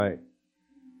Right.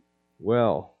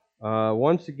 Well,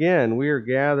 once again, we are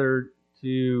gathered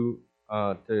to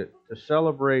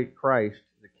celebrate Christ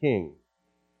the King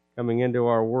coming into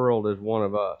our world as one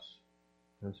of us.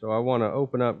 And so I want to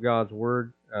open up God's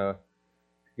Word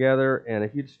together. And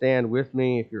if you'd stand with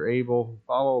me, if you're able,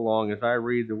 follow along as I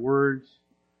read the words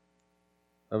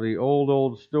of the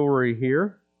old story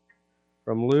here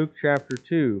from Luke chapter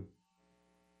 2.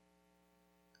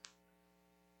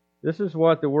 This is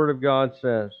what the Word of God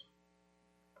says.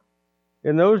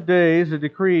 In those days, a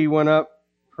decree went up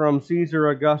from Caesar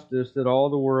Augustus that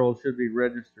all the world should be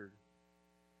registered.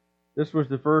 This was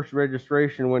the first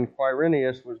registration when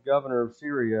Quirinius was governor of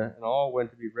Syria, and all went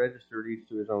to be registered, each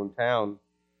to his own town.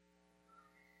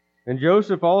 And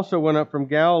Joseph also went up from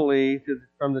Galilee,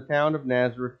 from the town of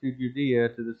Nazareth to Judea,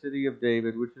 to the city of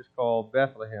David, which is called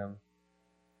Bethlehem,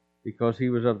 because he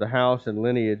was of the house and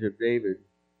lineage of David.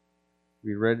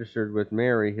 He registered with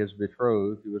Mary, his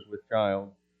betrothed, who was with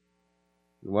child.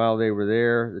 And while they were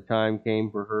there, the time came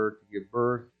for her to give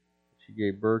birth. She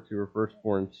gave birth to her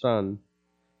firstborn son,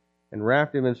 and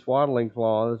wrapped him in swaddling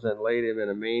cloths, and laid him in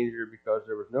a manger, because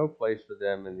there was no place for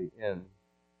them in the inn.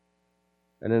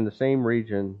 And in the same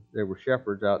region there were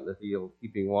shepherds out in the field,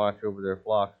 keeping watch over their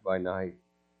flocks by night.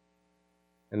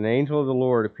 And the angel of the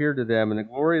Lord appeared to them, and the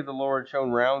glory of the Lord shone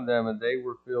round them, and they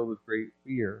were filled with great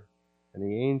fear. And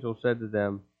the angel said to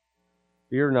them,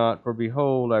 Fear not, for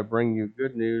behold, I bring you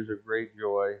good news of great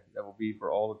joy that will be for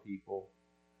all the people.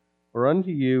 For unto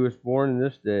you is born in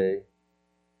this day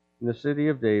in the city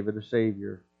of David a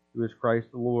Savior, who is Christ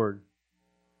the Lord.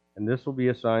 And this will be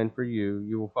a sign for you.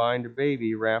 You will find a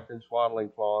baby wrapped in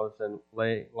swaddling cloths and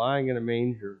lying in a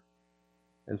manger.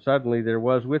 And suddenly there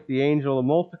was with the angel a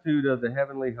multitude of the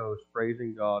heavenly host,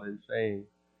 praising God and saying,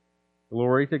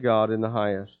 Glory to God in the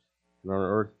highest, and on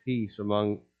earth peace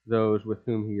among those with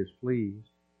whom he is pleased.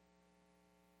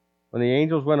 When the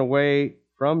angels went away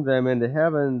from them into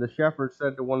heaven, the shepherds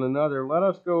said to one another, Let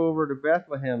us go over to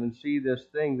Bethlehem and see this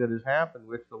thing that has happened,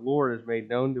 which the Lord has made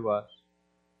known to us.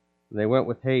 And they went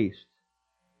with haste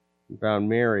and found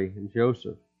Mary and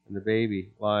Joseph and the baby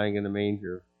lying in the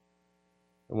manger.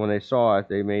 And when they saw it,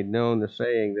 they made known the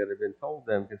saying that had been told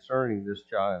them concerning this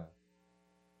child.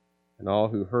 And all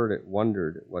who heard it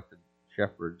wondered at what the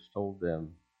shepherds told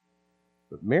them.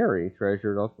 But Mary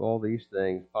treasured up all these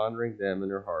things, pondering them in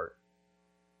her heart.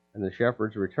 And the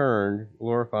shepherds returned,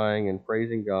 glorifying and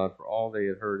praising God for all they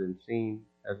had heard and seen,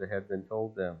 as it had been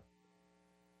told them.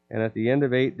 And at the end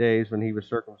of 8 days, when he was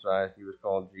circumcised, he was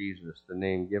called Jesus, the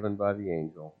name given by the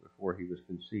angel before he was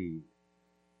conceived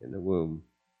in the womb.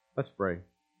 Let's pray.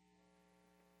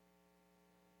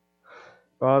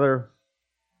 Father,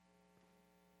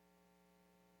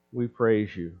 we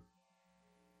praise you.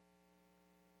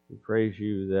 We praise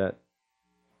you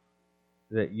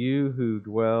that you who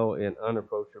dwell in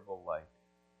unapproachable light,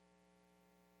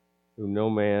 whom no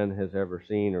man has ever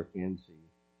seen or can see,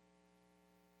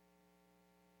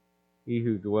 he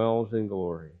who dwells in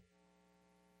glory,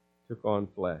 took on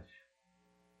flesh,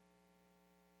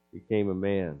 became a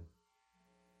man,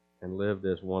 and lived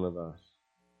as one of us,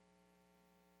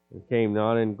 and came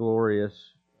not in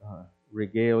glorious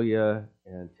regalia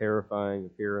and terrifying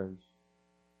appearance,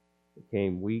 but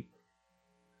came weak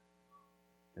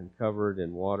and covered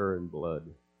in water and blood,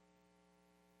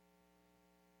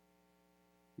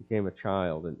 became a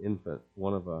child, an infant,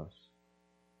 one of us,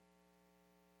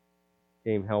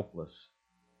 became helpless,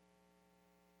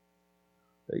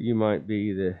 that you might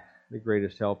be the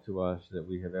greatest help to us that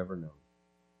we have ever known.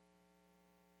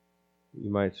 That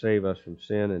you might save us from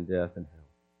sin and death and hell.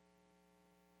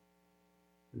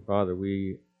 And Father,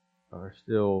 we are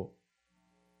still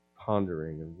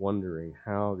pondering and wondering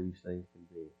how these things can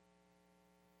be.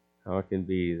 How it can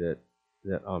be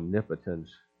that omnipotence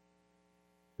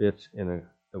fits in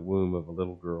the womb of a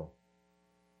little girl.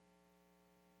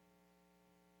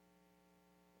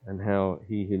 And how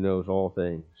he who knows all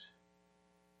things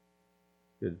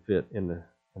could fit in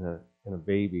a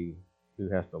baby who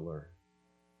has to learn.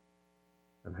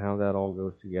 And how that all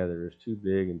goes together is too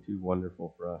big and too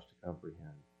wonderful for us to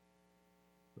comprehend.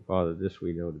 But Father, this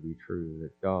we know to be true,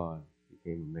 that God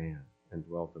became a man and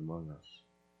dwelt among us.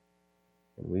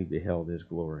 And we beheld his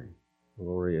glory.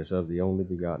 Glory as of the only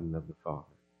begotten of the Father.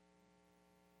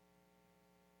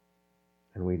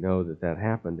 And we know that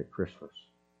happened at Christmas.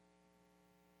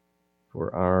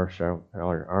 For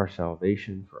our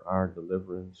salvation, for our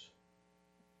deliverance.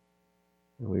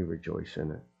 And we rejoice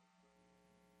in it.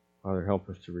 Father, help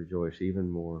us to rejoice even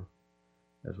more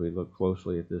as we look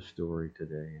closely at this story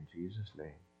today. In Jesus'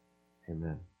 name,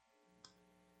 amen.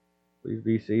 Please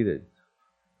be seated.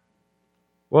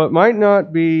 Well, it might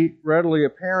not be readily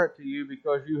apparent to you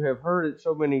because you have heard it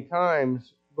so many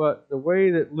times, but the way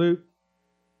that Luke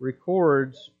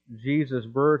records Jesus'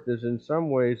 birth is in some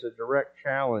ways a direct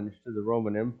challenge to the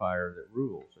Roman Empire that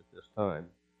rules at this time.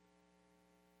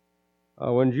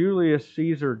 When Julius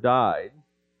Caesar died,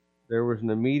 there was an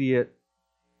immediate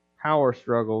power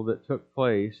struggle that took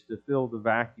place to fill the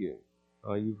vacuum.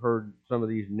 You've heard some of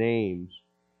these names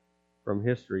from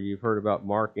history. You've heard about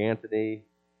Mark Antony,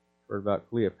 heard about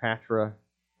Cleopatra.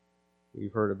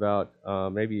 You've heard about,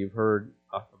 maybe you've heard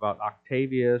about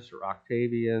Octavius or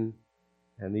Octavian,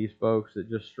 and these folks that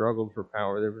just struggled for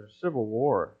power. There was a civil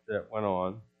war that went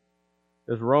on.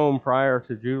 Because Rome, prior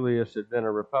to Julius, had been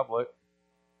a republic,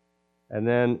 and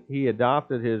then he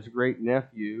adopted his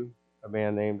great-nephew, a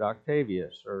man named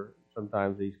Octavius, or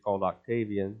sometimes he's called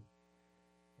Octavian,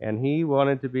 and he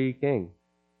wanted to be king.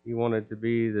 He wanted to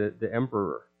be the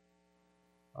emperor.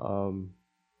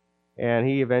 And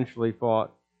he eventually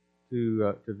fought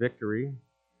to victory,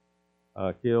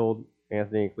 killed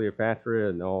Antony and Cleopatra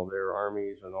and all their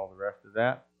armies and all the rest of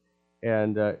that,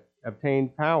 and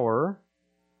obtained power,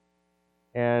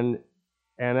 and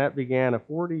that began a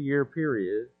 40-year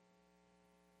period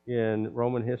in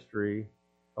Roman history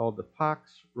called the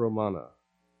Pax Romana.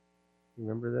 You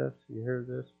remember this? You heard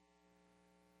this?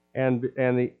 And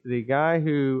the guy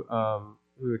who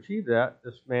achieved that,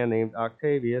 this man named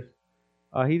Octavius,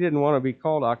 he didn't want to be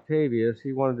called Octavius.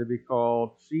 He wanted to be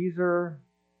called Caesar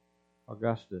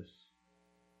Augustus.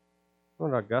 You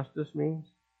know what Augustus means?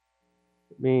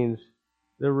 It means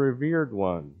the revered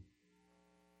one,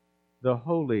 the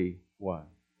holy one.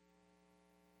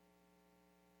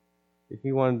 If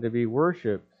he wanted to be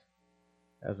worshipped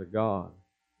as a god.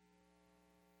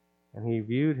 And he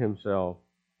viewed himself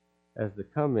as the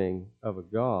coming of a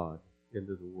god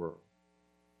into the world.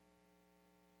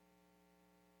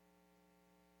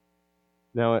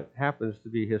 Now, it happens to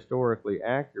be historically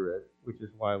accurate, which is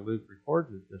why Luke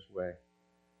records it this way,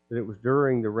 that it was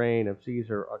during the reign of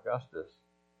Caesar Augustus,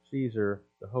 Caesar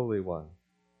the Holy One,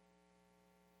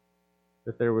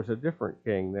 that there was a different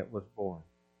king that was born.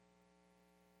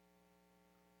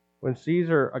 When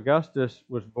Caesar Augustus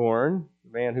was born,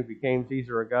 the man who became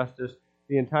Caesar Augustus,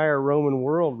 the entire Roman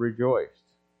world rejoiced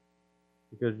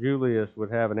because Julius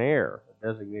would have an heir, a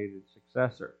designated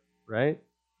successor, right?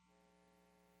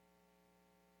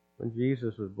 When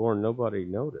Jesus was born, nobody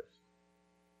noticed.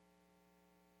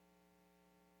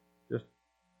 Just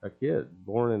a kid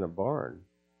born in a barn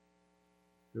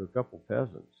to a couple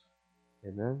peasants.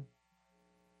 Amen?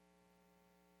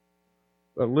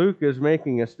 But Luke is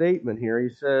making a statement here.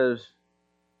 He says,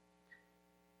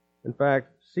 in fact,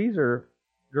 Caesar,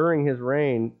 during his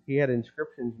reign, he had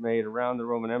inscriptions made around the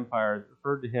Roman Empire that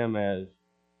referred to him as,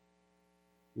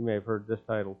 you may have heard this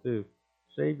title too,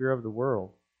 Savior of the world.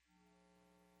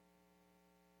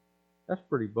 That's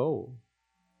pretty bold.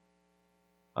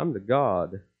 I'm the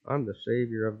God. I'm the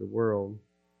Savior of the world.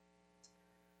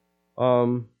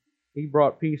 He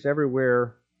brought peace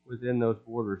everywhere within those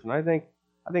borders. And I think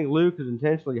Luke is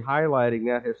intentionally highlighting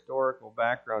that historical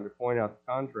background to point out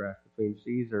the contrast between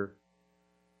Caesar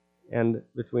and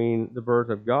between the birth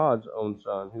of God's own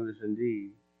Son, who is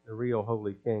indeed the real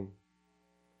Holy King.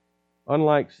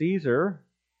 Unlike Caesar,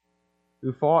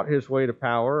 who fought his way to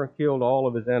power and killed all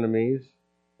of his enemies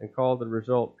and called the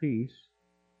result peace,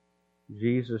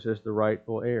 Jesus is the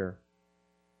rightful heir.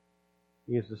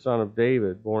 He is the son of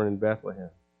David, born in Bethlehem.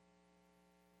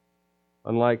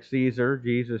 Unlike Caesar,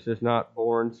 Jesus is not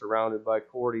born surrounded by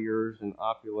courtiers and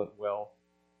opulent wealth,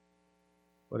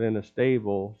 but in a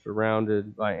stable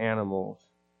surrounded by animals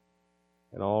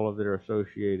and all of their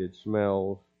associated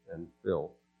smells and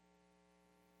filth.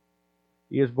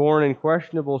 He is born in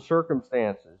questionable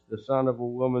circumstances, the son of a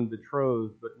woman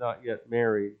betrothed but not yet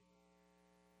married.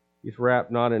 He's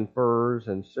wrapped not in furs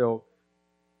and silk,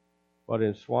 but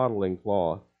in swaddling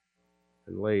cloth,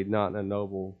 and laid not in a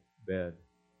noble bed,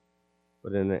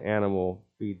 but in an animal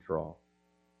feed trough.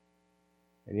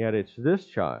 And yet it's this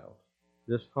child,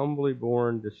 this humbly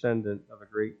born descendant of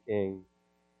a great king,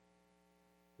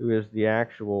 who is the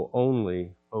actual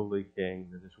only holy king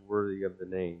that is worthy of the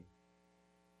name.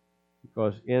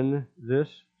 Because in this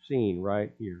scene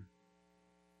right here,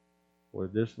 where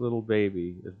this little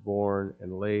baby is born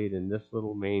and laid in this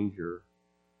little manger,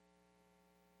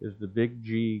 is the big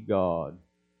G God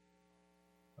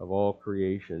of all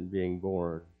creation being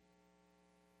born,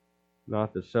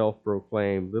 not the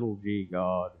self-proclaimed little G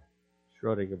God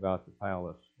strutting about the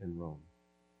palace in Rome.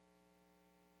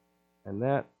 And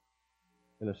that,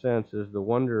 in a sense, is the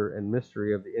wonder and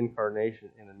mystery of the incarnation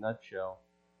in a nutshell,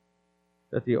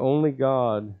 that the only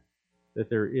God that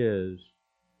there is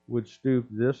would stoop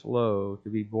this low to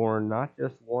be born not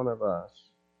just one of us,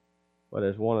 but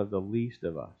as one of the least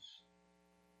of us.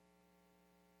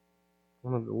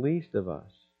 One of the least of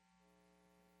us.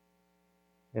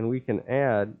 And we can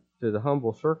add to the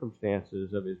humble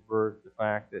circumstances of his birth the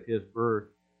fact that his birth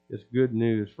is good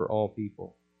news for all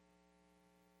people.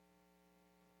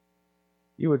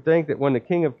 You would think that when the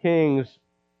King of Kings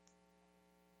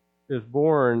is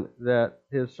born, that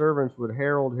his servants would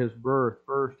herald his birth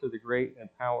first to the great and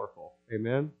powerful.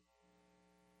 Amen?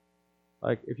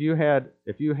 Like if you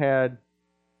had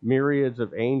myriads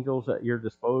of angels at your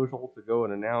disposal to go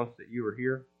and announce that you were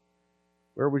here,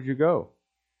 where would you go?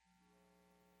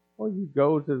 Well, you'd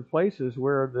go to the places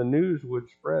where the news would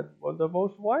spread the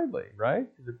most widely, right?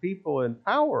 To the people in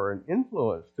power and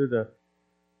influence.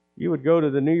 You would go to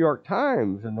the New York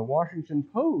Times and the Washington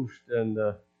Post and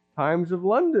the Times of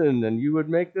London, and you would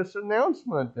make this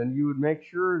announcement, and you would make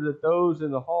sure that those in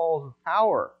the halls of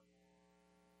power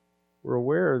were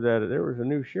aware that there was a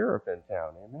new sheriff in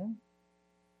town. Amen?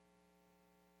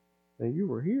 And you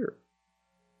were here.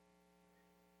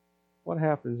 What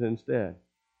happens instead?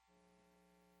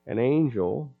 An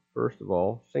angel, first of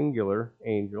all, singular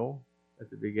angel at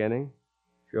the beginning,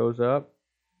 shows up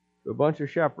to a bunch of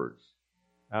shepherds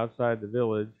outside the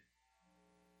village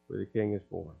where the king is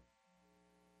born.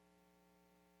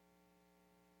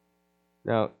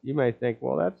 Now, you may think,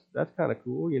 well, that's kind of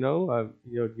cool,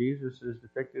 Jesus is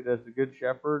depicted as the good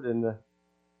shepherd in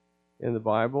the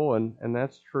Bible, and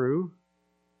that's true.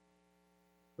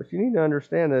 But you need to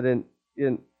understand that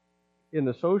in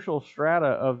the social strata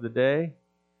of the day,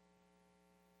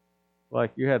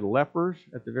 like you had lepers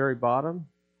at the very bottom,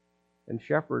 and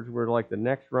shepherds were like the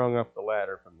next rung up the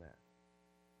ladder from that.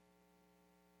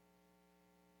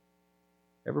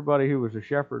 Everybody who was a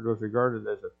shepherd was regarded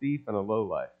as a thief and a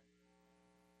lowlife.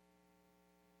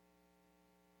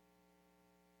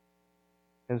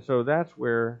 And so that's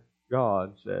where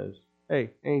God says, hey,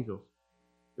 angels,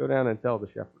 go down and tell the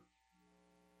shepherds.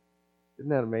 Isn't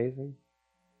that amazing?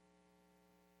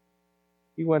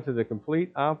 He went to the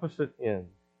complete opposite end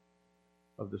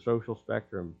of the social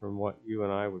spectrum from what you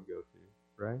and I would go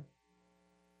to, right?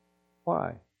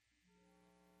 Why?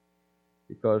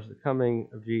 Because the coming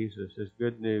of Jesus is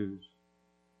good news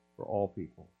for all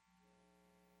people.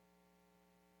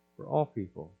 For all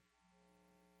people.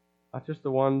 Not just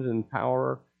the ones in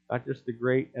power, not just the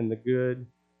great and the good,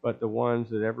 but the ones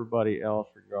that everybody else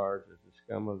regards as the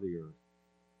scum of the earth.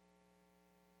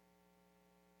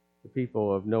 The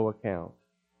people of no account.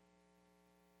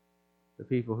 The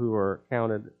people who are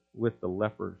counted with the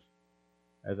lepers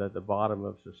as at the bottom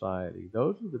of society.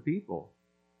 Those are the people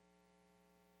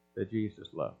that Jesus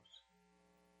loves.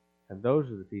 And those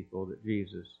are the people that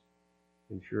Jesus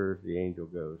ensures the angel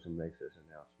goes and makes his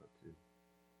announcement to.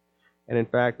 And in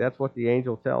fact, that's what the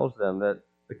angel tells them, that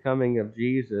the coming of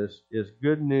Jesus is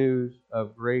good news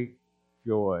of great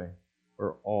joy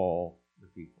for all the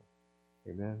people.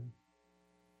 Amen.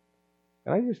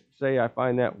 Can I just say I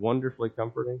find that wonderfully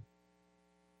comforting?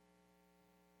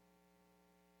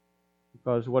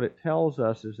 Because what it tells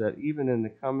us is that even in the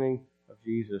coming of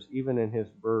Jesus, even in his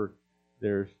birth,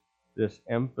 there's this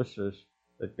emphasis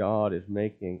that God is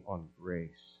making on grace.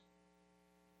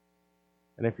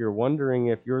 And if you're wondering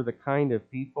if you're the kind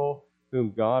of people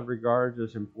whom God regards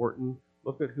as important,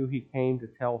 look at who he came to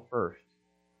tell first.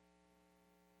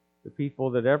 The people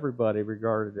that everybody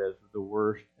regarded as the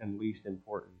worst and least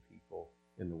important people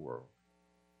in the world.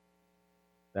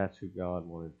 That's who God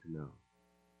wanted to know.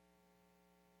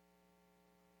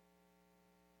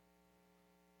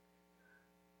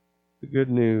 The good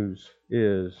news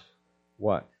is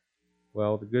what?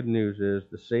 Well, the good news is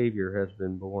the Savior has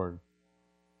been born.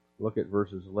 Look at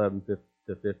verses 11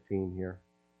 to 15 here.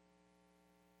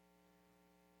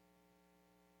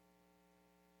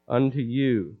 Unto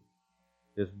you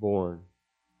is born.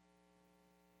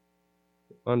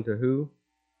 Unto who?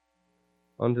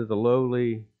 Unto the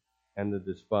lowly and the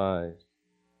despised.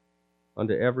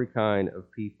 Unto every kind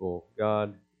of people,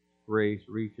 God's grace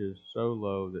reaches so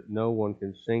low that no one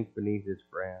can sink beneath its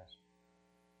grasp.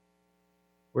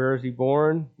 Where is he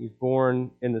born? He's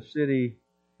born in the city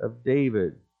of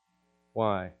David.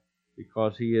 Why?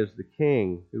 Because he is the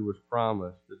king who was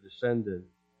promised, the descendant,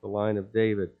 the line of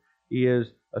David. He is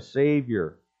a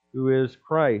Savior who is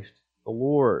Christ, the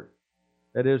Lord.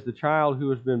 That is, the child who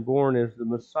has been born is the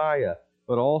Messiah,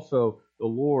 but also the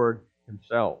Lord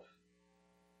himself.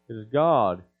 It is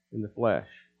God in the flesh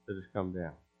that has come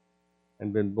down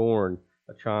and been born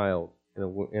a child in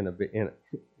a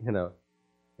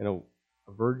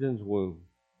virgin's womb,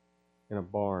 in a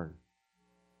barn,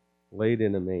 laid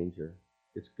in a manger.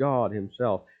 It's God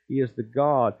himself. He is the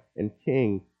God and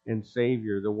King and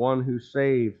Savior, the one who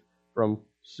saves from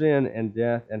sin and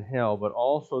death and hell, but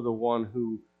also the one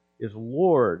who is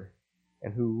Lord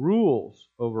and who rules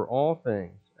over all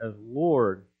things as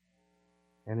Lord.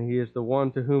 And he is the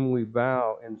one to whom we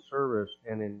bow in service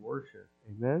and in worship.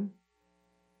 Amen?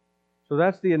 So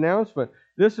that's the announcement.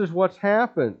 This is what's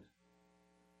happened.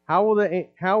 How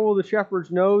will the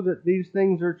shepherds know that these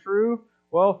things are true?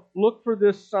 Well, look for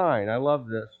this sign. I love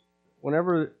this.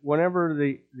 Whenever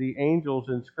the angels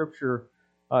in Scripture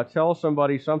tell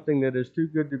somebody something that is too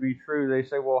good to be true, they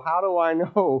say, well, how do I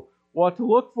know what to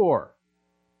look for?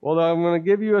 Well, I'm going to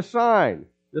give you a sign.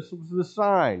 This was the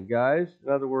sign, guys.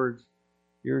 In other words,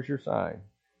 here's your sign.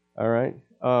 All right?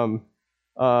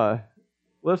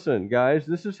 Listen, guys,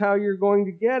 this is how you're going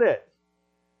to get it.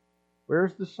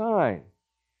 Where's the sign?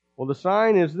 Well, the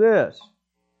sign is this.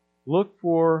 Look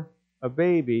for a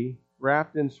baby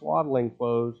wrapped in swaddling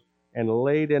clothes and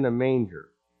laid in a manger.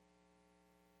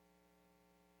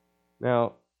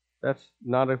 Now, that's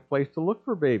not a place to look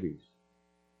for babies,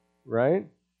 right?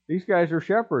 These guys are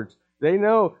shepherds. They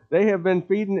know they have been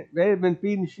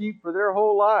feeding sheep for their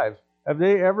whole lives. Have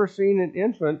they ever seen an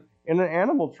infant in an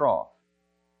animal trough?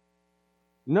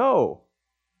 No.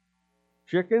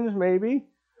 Chickens, maybe.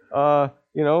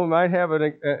 Might have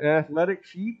an athletic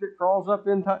sheep that crawls up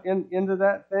into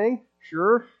that thing.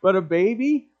 Sure. But a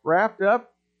baby wrapped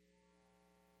up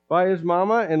by his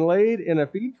mama and laid in a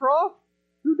feed trough?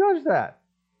 Who does that?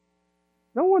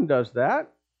 No one does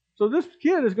that. So this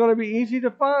kid is going to be easy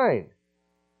to find.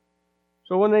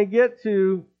 So when they get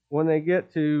to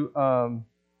Bethlehem,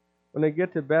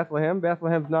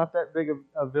 Bethlehem's not that big of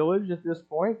a village at this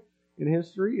point in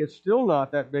history. It's still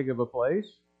not that big of a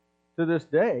place to this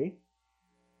day.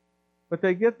 But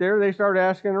they get there, they start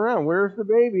asking around, where's the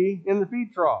baby in the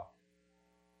feed trough?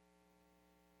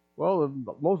 Well,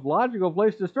 the most logical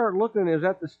place to start looking is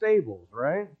at the stables,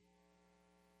 right?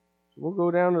 So we'll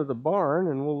go down to the barn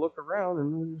and we'll look around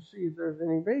and we'll see if there's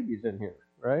any babies in here,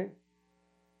 right?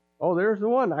 Oh, there's the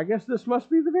one. I guess this must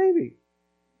be the baby,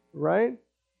 right?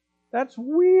 That's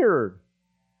weird.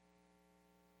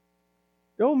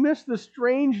 Don't miss the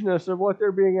strangeness of what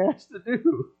they're being asked to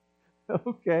do,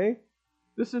 okay?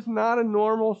 This is not a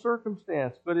normal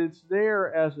circumstance, but it's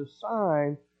there as a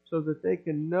sign so that they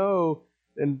can know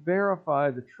and verify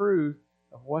the truth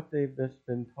of what they've just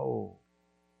been told.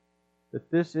 That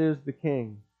this is the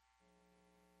King.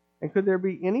 And could there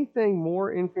be anything more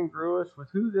incongruous with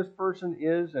who this person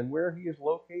is and where he is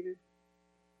located?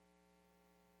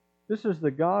 This is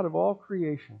the God of all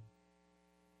creation.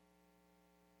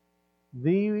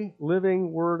 The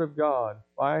living Word of God,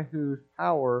 by whose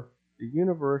power the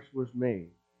universe was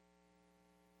made,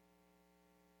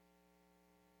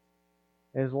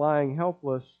 is lying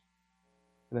helpless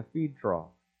in a feed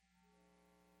trough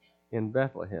in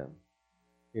Bethlehem,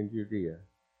 in Judea,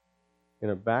 in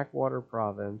a backwater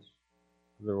province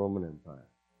of the Roman Empire.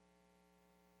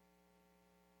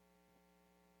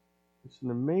 It's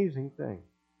an amazing thing,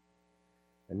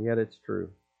 and yet it's true.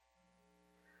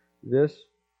 This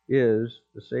is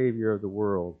the Savior of the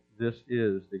world. This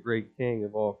is the great King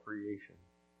of all creation.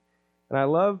 And I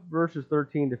love verses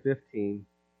 13 to 15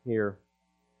 here.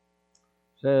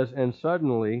 It says, And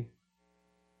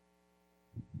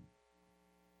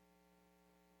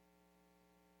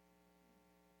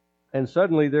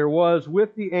suddenly there was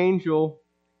with the angel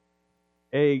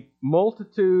a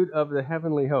multitude of the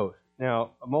heavenly host.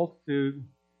 Now, a multitude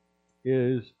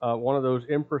is one of those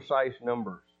imprecise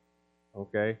numbers,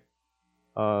 okay?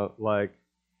 A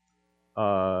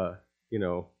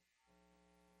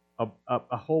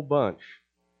whole bunch,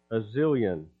 a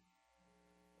zillion,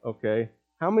 okay?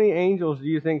 How many angels do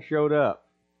you think showed up?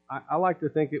 I like to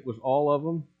think it was all of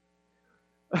them,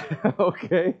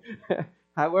 okay?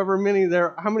 However many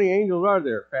how many angels are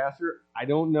there, Pastor? I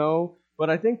don't know, but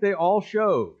I think they all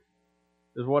showed,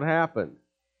 is what happened.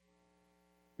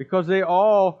 Because they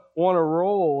all want a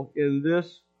role in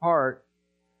this part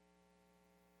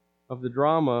of the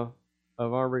drama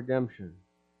of our redemption.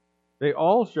 They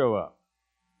all show up.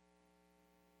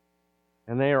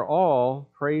 And they are all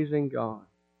praising God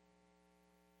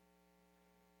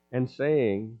and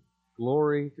saying,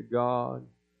 Glory to God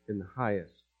in the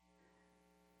highest,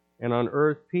 and on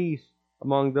earth peace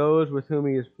among those with whom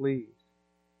He is pleased.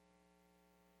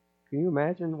 Can you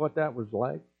imagine what that was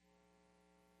like?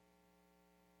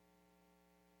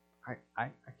 I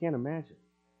can't imagine.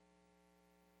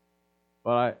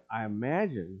 But I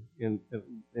imagine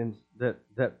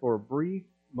that for a brief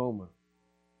moment,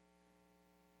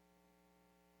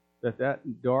 that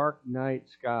dark night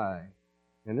sky,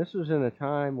 and this was in a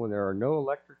time when there are no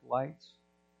electric lights,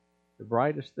 the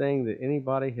brightest thing that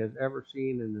anybody has ever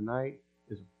seen in the night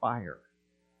is fire.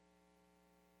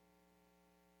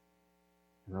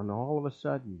 And then all of a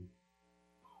sudden,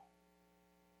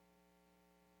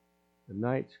 the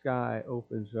night sky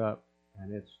opens up,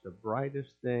 and it's the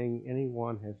brightest thing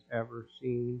anyone has ever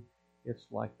seen. It's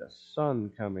like the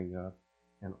sun coming up,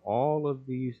 and all of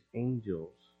these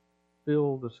angels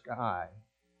fill the sky.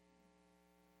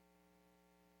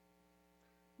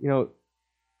 You know,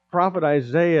 Prophet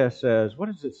Isaiah says,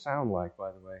 what does it sound like,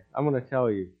 by the way? I'm going to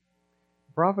tell you.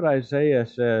 Prophet Isaiah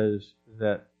says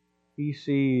that he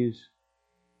sees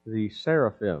the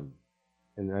seraphim.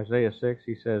 In Isaiah 6,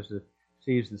 he says that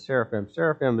he sees the seraphim.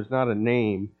 Seraphim is not a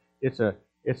name, it's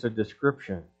a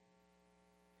description.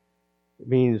 It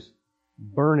means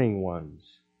burning ones.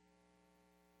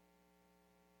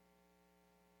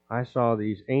 I saw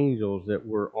these angels that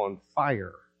were on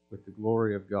fire with the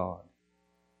glory of God.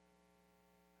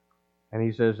 And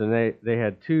he says, and they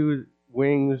had 2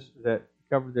 wings that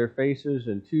covered their faces,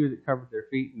 and 2 that covered their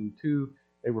feet, and 2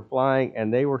 they were flying,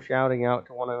 and they were shouting out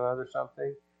to one another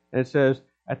something. And it says,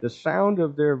 at the sound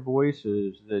of their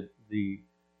voices, the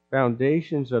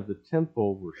foundations of the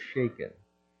temple were shaken.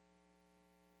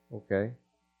 Okay?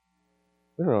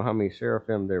 We don't know how many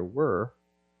seraphim there were,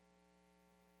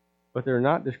 but they're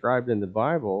not described in the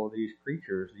Bible. These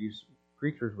creatures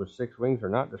with 6 wings are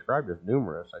not described as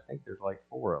numerous. I think there's like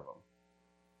 4 of them.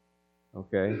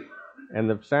 Okay? And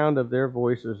the sound of their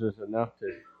voices is enough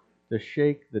to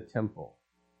shake the temple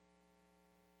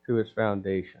to its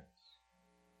foundations.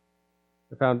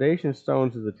 The foundation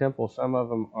stones of the temple, some of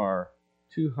them are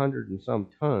 200 and some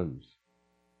tons.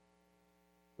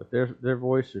 But their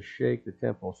voices shake the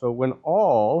temple. So when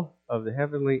all of the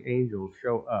heavenly angels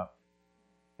show up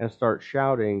and start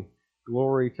shouting,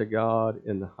 "Glory to God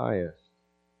in the highest,"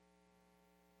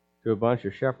 to a bunch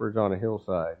of shepherds on a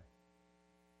hillside,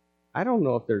 I don't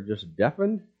know if they're just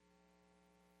deafened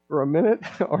for a minute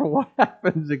or what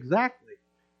happens exactly,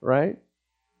 right?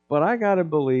 But I got to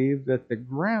believe that the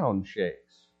ground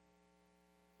shakes,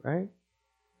 right?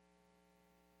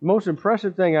 The most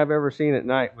impressive thing I've ever seen at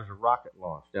night was a rocket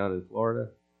launch down in Florida.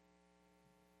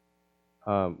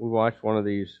 We watched one of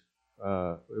these.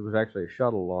 It was actually a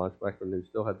shuttle launch back when we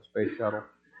still had the space shuttle.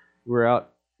 We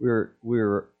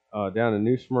were down in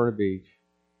New Smyrna Beach,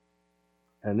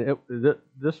 and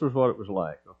this was what it was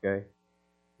like. Okay,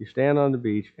 you stand on the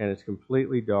beach and it's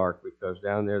completely dark because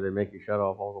down there they make you shut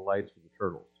off all the lights for the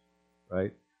turtles,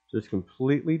 right? So it's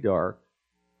completely dark,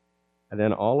 and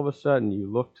then all of a sudden you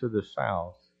look to the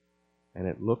south, and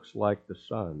it looks like the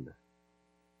sun.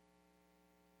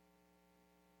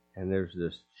 And there's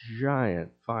this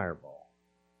giant fireball.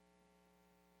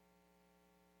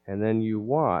 And then you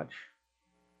watch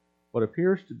what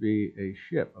appears to be a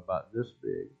ship about this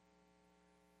big,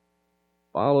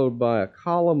 followed by a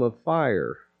column of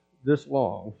fire this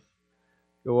long,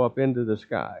 go up into the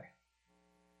sky.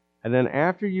 And then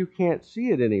after you can't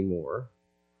see it anymore,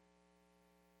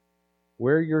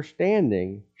 where you're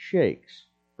standing shakes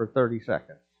for 30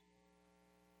 seconds.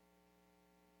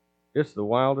 It's the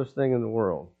wildest thing in the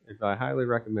world. I highly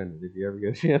recommend it if you ever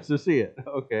get a chance to see it,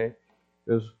 okay?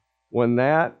 Because when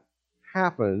that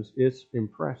happens, it's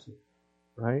impressive,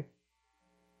 right?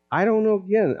 I don't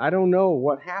know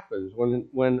what happens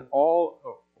when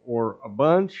all, or a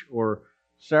bunch, or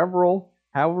several,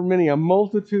 however many a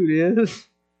multitude is,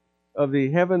 of the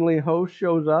heavenly host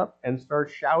shows up and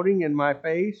starts shouting in my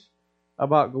face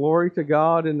about glory to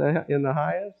God in the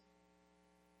highest.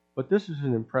 But this is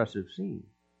an impressive scene.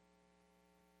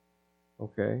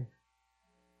 Okay?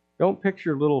 Don't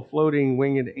picture little floating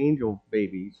winged angel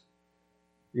babies,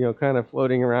 kind of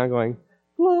floating around going,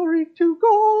 "Glory to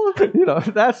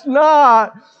God." That's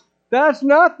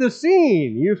not the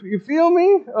scene. You feel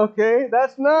me? Okay?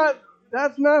 That's not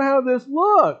how this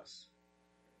looks.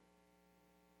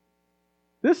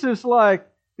 This is like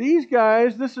these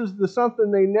guys, this is something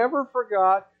they never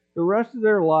forgot the rest of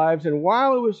their lives, and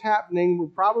while it was happening, were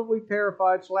probably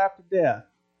terrified, slapped to death.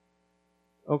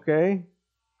 Okay?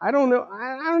 I don't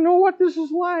know what this is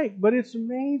like, but it's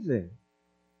amazing.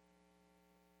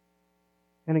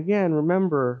 And again,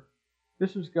 remember,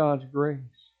 this is God's grace.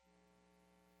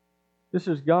 This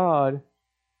is God.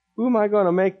 Who am I going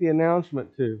to make the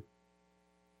announcement to?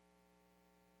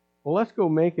 Well, let's go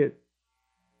make it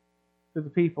to the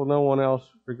people no one else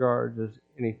regards as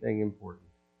anything important.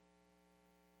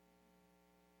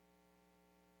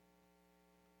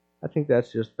 I think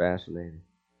that's just fascinating.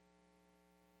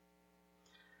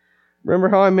 Remember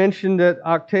how I mentioned that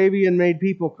Octavian made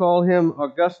people call him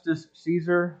Augustus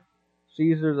Caesar?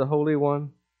 Caesar the Holy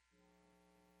One.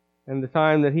 And the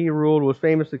time that he ruled was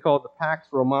famously called the Pax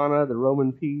Romana, the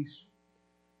Roman peace.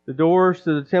 The doors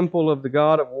to the temple of the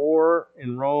god of war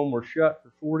in Rome were shut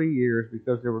for 40 years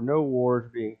because there were no wars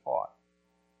being fought.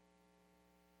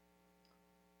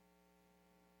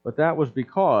 But that was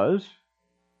because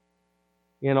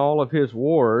in all of his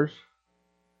wars,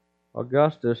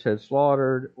 Augustus had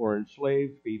slaughtered or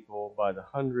enslaved people by the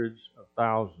hundreds of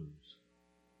thousands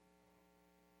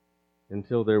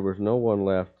until there was no one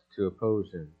left to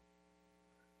oppose him.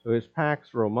 So his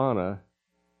Pax Romana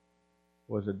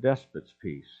was a despot's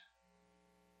peace,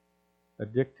 a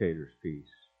dictator's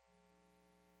peace,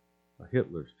 a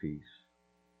Hitler's peace.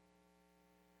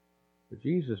 But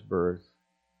Jesus' birth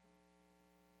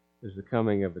is the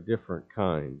coming of a different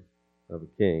kind of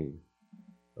a king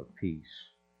of peace.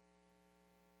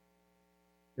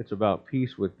 It's about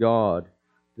peace with God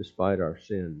despite our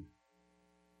sin.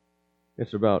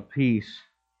 It's about peace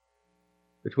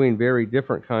between very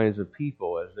different kinds of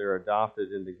people as they're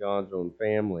adopted into God's own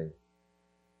family.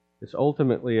 It's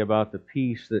ultimately about the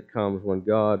peace that comes when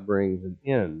God brings an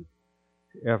end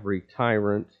to every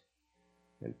tyrant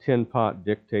and tin-pot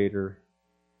dictator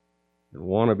and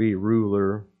wannabe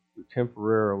ruler who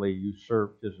temporarily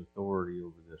usurped his authority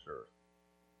over this earth.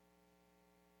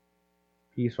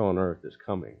 Peace on earth is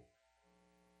coming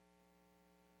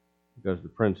because the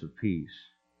Prince of Peace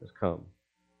has come.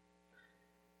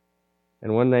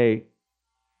 And when they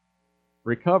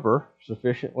recover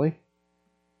sufficiently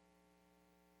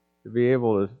to be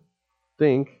able to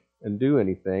think and do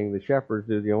anything, the shepherds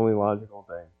do the only logical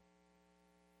thing.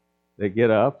 They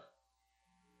get up,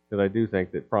 because I do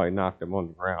think that probably knocked them on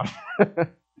the ground.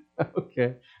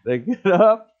 Okay. They get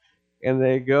up and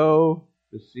they go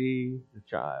to see the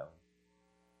child.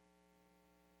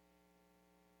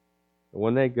 And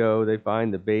when they go, they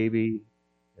find the baby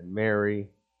and Mary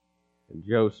and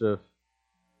Joseph,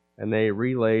 and they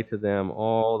relay to them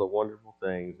all the wonderful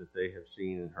things that they have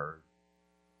seen and heard.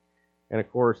 And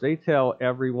of course, they tell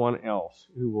everyone else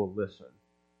who will listen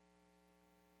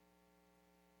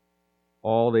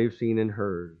all they've seen and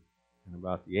heard, and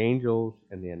about the angels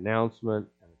and the announcement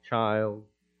and the child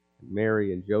and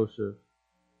Mary and Joseph.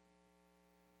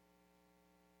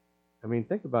 I mean,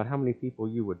 think about how many people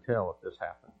you would tell if this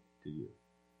happened to you.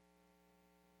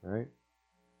 Right?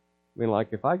 I mean, like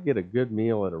if I get a good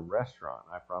meal at a restaurant,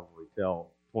 I probably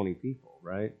tell 20 people,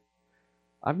 right?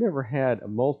 I've never had a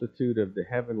multitude of the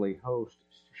heavenly hosts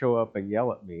show up and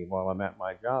yell at me while I'm at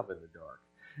my job in the dark.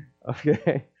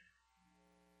 Okay?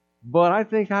 But I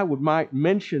think I might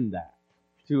mention that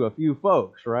to a few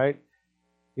folks, right?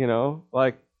 You know,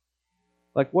 like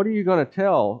what are you going to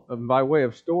tell by way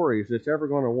of stories that's ever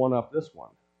going to one-up this one,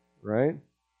 right?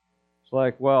 It's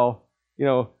like, well,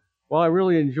 I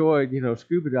really enjoyed,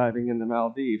 scuba diving in the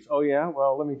Maldives. Oh, yeah?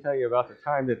 Well, let me tell you about the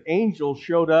time that angels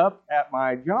showed up at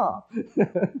my job,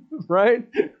 right?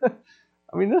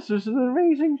 I mean, this is an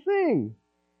amazing thing.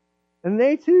 And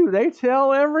they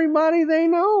tell everybody they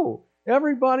know,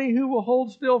 everybody who will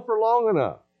hold still for long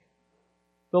enough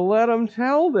to let them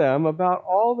tell them about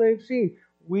all they've seen.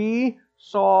 We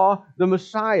saw the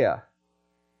Messiah.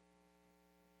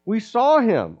 We saw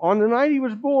him on the night he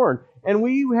was born, and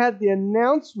we had the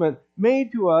announcement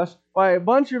made to us by a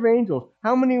bunch of angels.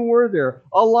 How many were there?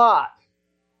 A lot.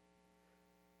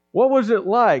 What was it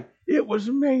like? It was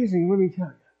amazing, let me tell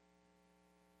you.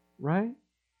 Right?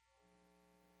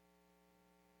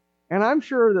 And I'm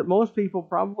sure that most people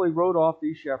probably wrote off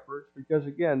these shepherds because,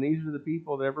 again, these are the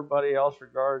people that everybody else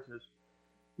regards as,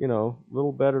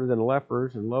 little better than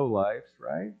lepers and lowlifes,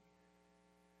 right?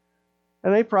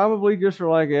 And they probably just are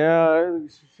like, yeah,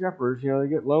 shepherds, they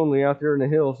get lonely out there in the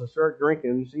hills and start drinking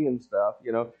and seeing stuff,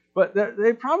 But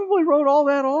they probably wrote all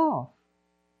that off.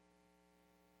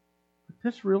 But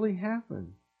this really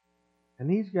happened. And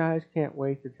these guys can't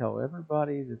wait to tell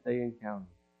everybody that they encountered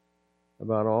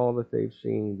about all that they've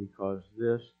seen, because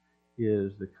this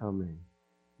is the coming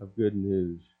of good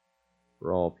news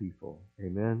for all people.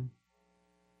 Amen?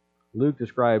 Luke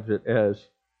describes it as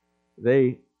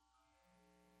they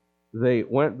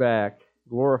went back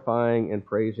glorifying and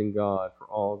praising God for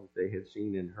all that they had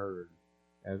seen and heard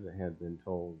as it had been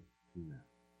told to them.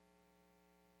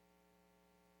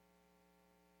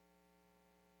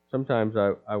 Sometimes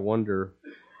I wonder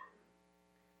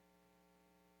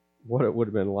what it would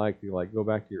have been like to go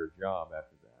back to your job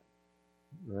after that,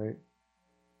 right?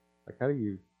 How do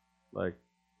you, are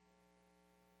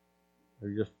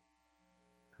you just,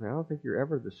 I don't think you're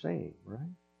ever the same, right?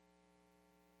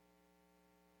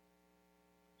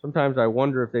 Sometimes I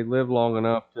wonder if they lived long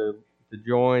enough to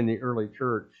join the early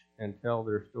church and tell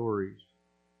their stories.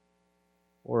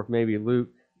 Or if maybe Luke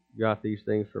got these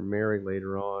things from Mary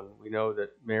later on. We know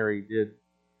that Mary did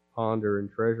ponder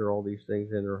and treasure all these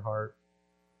things in her heart.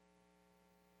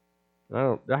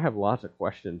 I have lots of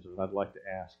questions that I'd like to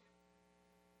ask.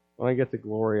 When I get to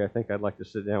glory, I think I'd like to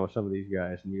sit down with some of these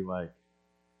guys and be like,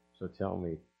 so tell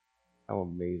me, how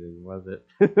amazing was it?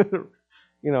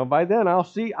 By then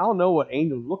I'll know what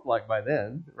angels look like by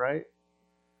then, right?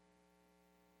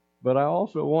 But I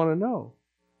also want to know,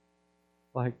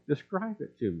 like, describe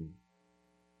it to me.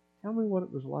 Tell me what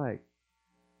it was like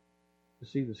to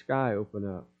see the sky open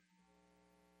up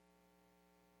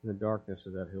in the darkness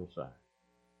of that hillside.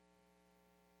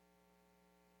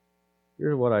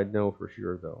 Here's what I'd know for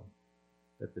sure, though,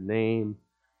 that the name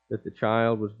that the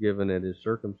child was given at his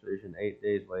circumcision 8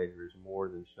 days later is more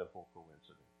than simple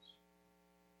coincidence.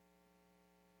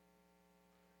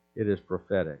 It is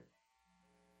prophetic.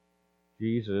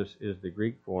 Jesus is the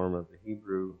Greek form of the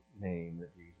Hebrew name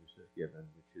that Jesus is given,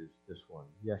 which is this one,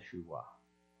 Yeshua.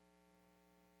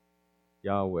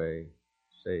 Yahweh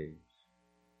saves.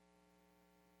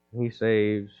 He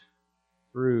saves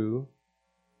through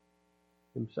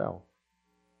himself.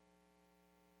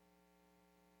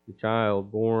 The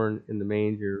child born in the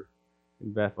manger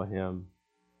in Bethlehem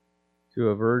to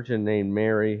a virgin named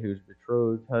Mary, whose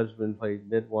betrothed husband played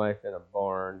midwife in a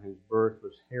barn, whose birth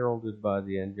was heralded by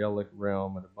the angelic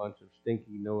realm and a bunch of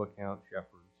stinky, no-account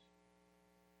shepherds.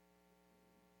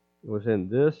 It was in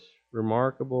this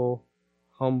remarkable,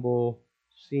 humble,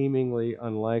 seemingly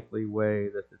unlikely way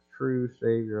that the true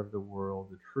Savior of the world,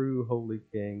 the true Holy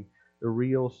King, the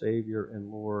real Savior and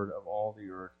Lord of all the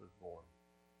earth was born.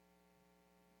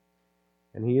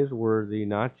 And he is worthy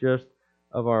not just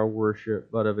of our worship,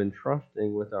 but of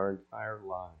entrusting with our entire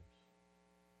lives.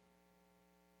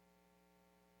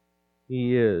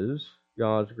 He is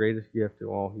God's greatest gift to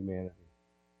all humanity.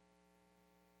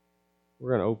 We're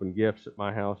going to open gifts at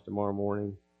my house tomorrow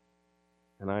morning.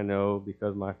 And I know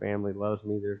because my family loves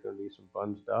me, there's going to be some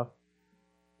fun stuff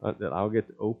that I'll get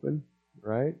to open,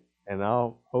 right? And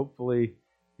I'll hopefully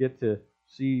get to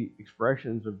see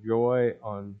expressions of joy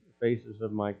on the faces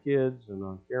of my kids and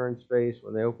on Karen's face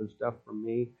when they open stuff from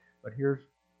me. But here's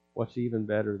what's even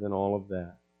better than all of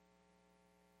that.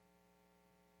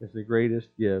 It's the greatest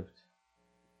gift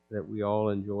that we all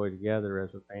enjoy together as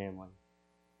a family.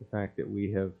 The fact that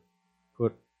we have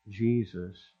put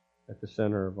Jesus at the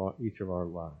center of each of our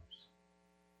lives.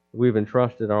 We've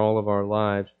entrusted all of our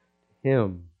lives to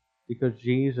Him because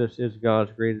Jesus is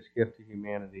God's greatest gift to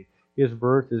humanity. His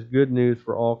birth is good news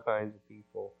for all kinds of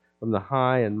people, from the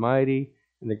high and mighty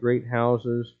in the great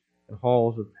houses and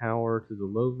halls of power to the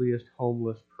lowliest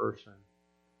homeless person.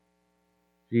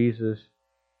 Jesus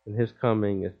and His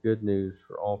coming is good news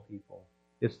for all people.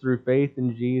 It's through faith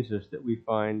in Jesus that we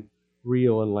find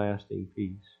real and lasting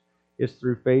peace. It's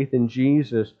through faith in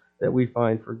Jesus that we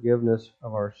find forgiveness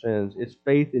of our sins. It's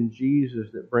faith in Jesus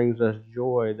that brings us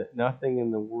joy that nothing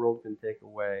in the world can take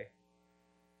away.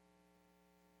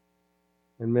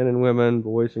 And men and women,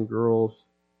 boys and girls,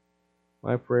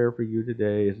 my prayer for you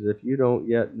today is that if you don't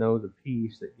yet know the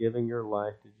peace that giving your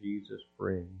life to Jesus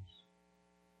brings,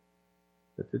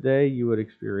 that today you would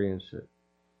experience it.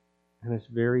 And it's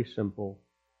very simple.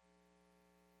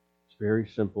 It's very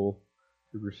simple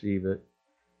to receive it.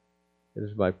 It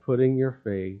is by putting your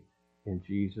faith in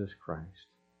Jesus Christ.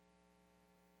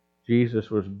 Jesus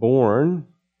was born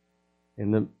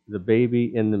in the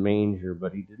baby in the manger,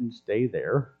 but He didn't stay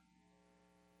there.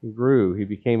 He grew. He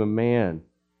became a man.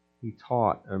 He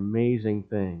taught amazing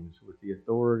things with the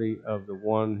authority of the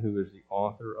one who is the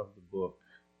author of the book.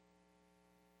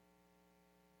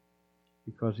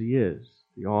 Because He is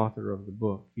the author of the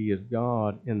book. He is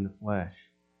God in the flesh.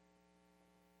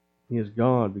 He is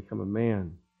God become a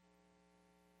man.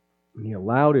 And He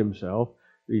allowed Himself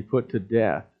to be put to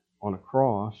death on a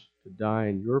cross to die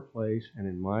in your place and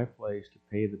in my place to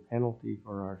pay the penalty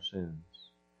for our sins.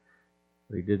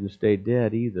 But He didn't stay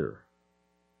dead either.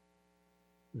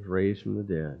 He was raised from the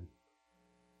dead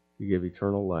to give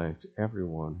eternal life to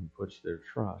everyone who puts their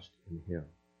trust in Him.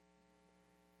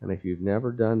 And if you've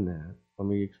never done that, let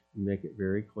me make it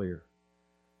very clear.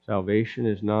 Salvation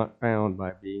is not found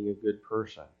by being a good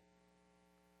person.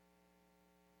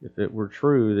 If it were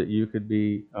true that you could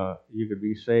be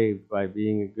saved by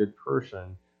being a good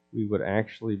person, we would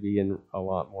actually be in a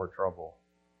lot more trouble.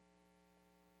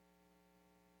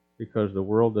 Because the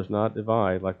world does not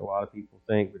divide, like a lot of people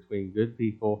think, between good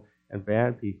people and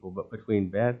bad people, but between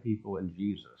bad people and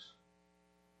Jesus.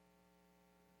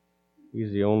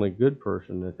 He's the only good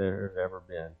person that there has ever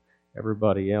been.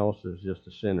 Everybody else is just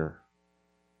a sinner,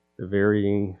 to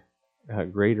varying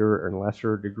greater and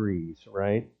lesser degrees,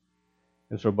 right?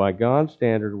 And so by God's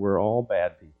standard, we're all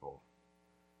bad people.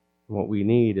 And what we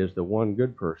need is the one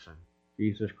good person,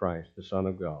 Jesus Christ, the Son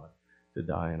of God, to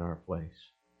die in our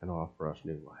place and offer us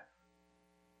new life.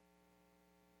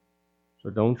 So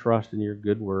don't trust in your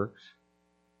good works.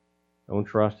 Don't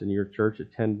trust in your church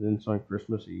attendance on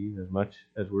Christmas Eve as much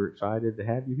as we're excited to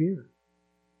have you here.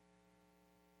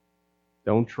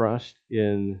 Don't trust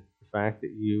in the fact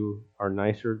that you are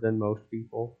nicer than most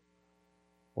people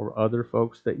or other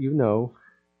folks that you know.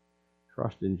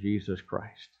 Trust in Jesus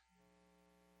Christ.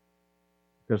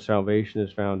 Because salvation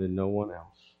is found in no one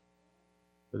else.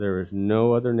 For there is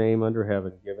no other name under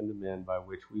heaven given to men by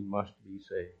which we must be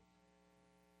saved.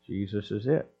 Jesus is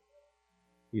it.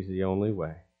 He's the only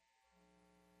way.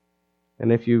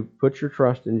 And if you put your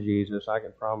trust in Jesus, I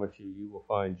can promise you, you will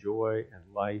find joy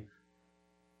and life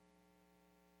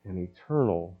and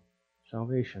eternal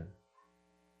salvation.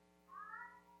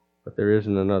 But there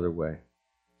isn't another way.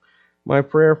 My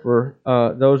prayer for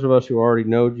those of us who already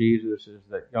know Jesus is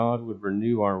that God would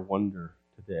renew our wonder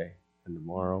today and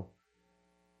tomorrow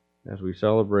as we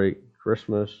celebrate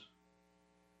Christmas.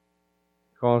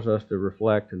 Cause us to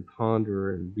reflect and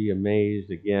ponder and be amazed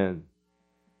again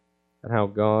at how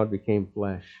God became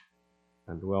flesh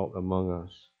and dwelt among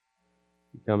us,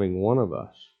 becoming one of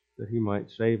us, that He might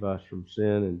save us from sin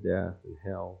and death and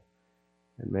hell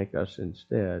and make us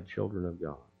instead children of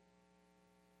God.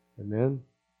 Amen?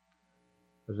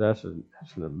 Because that's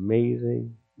an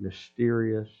amazing,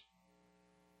 mysterious,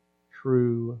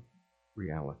 true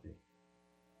reality.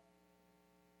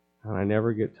 And I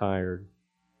never get tired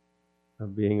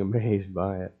of being amazed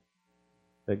by it,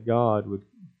 that God would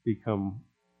become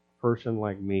a person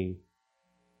like me,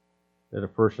 that a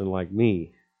person like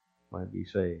me might be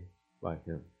saved by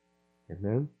Him.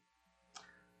 Amen?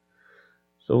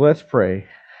 So let's pray,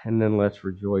 and then let's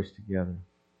rejoice together.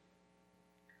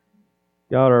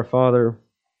 God our Father,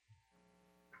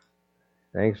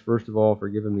 thanks first of all for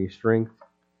giving me strength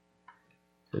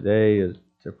today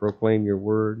to proclaim your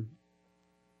word.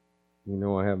 You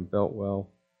know I haven't felt well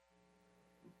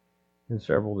in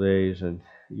several days, and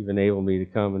you've enabled me to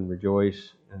come and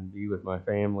rejoice and be with my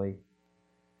family,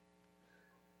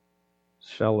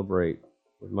 celebrate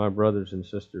with my brothers and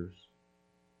sisters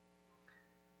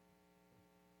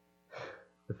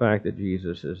the fact that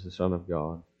Jesus is the Son of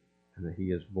God and that He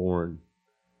is born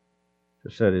to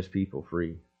set His people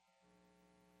free.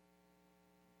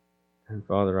 And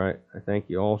Father, I thank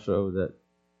you also that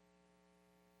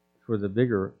for the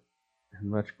bigger and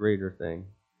much greater thing,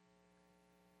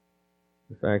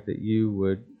 the fact that you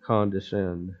would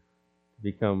condescend to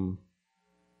become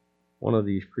one of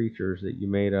these creatures that you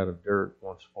made out of dirt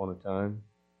once upon a time,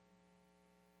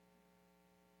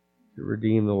 to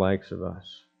redeem the likes of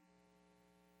us.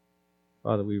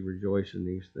 Father, we rejoice in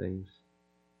these things.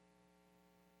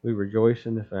 We rejoice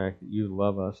in the fact that you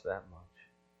love us that much.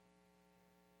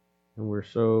 And we're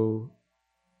so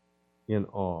in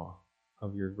awe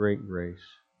of your great grace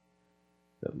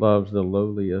that loves the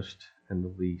lowliest and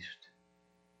the least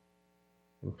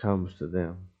and comes to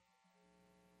them,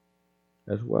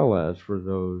 as well as for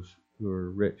those who are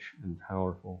rich and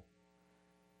powerful.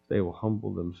 They will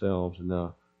humble themselves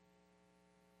enough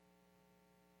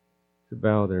to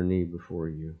bow their knee before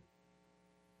you.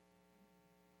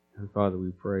 And Father,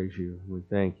 we praise you and we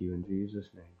thank you in Jesus'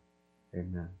 name.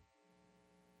 Amen.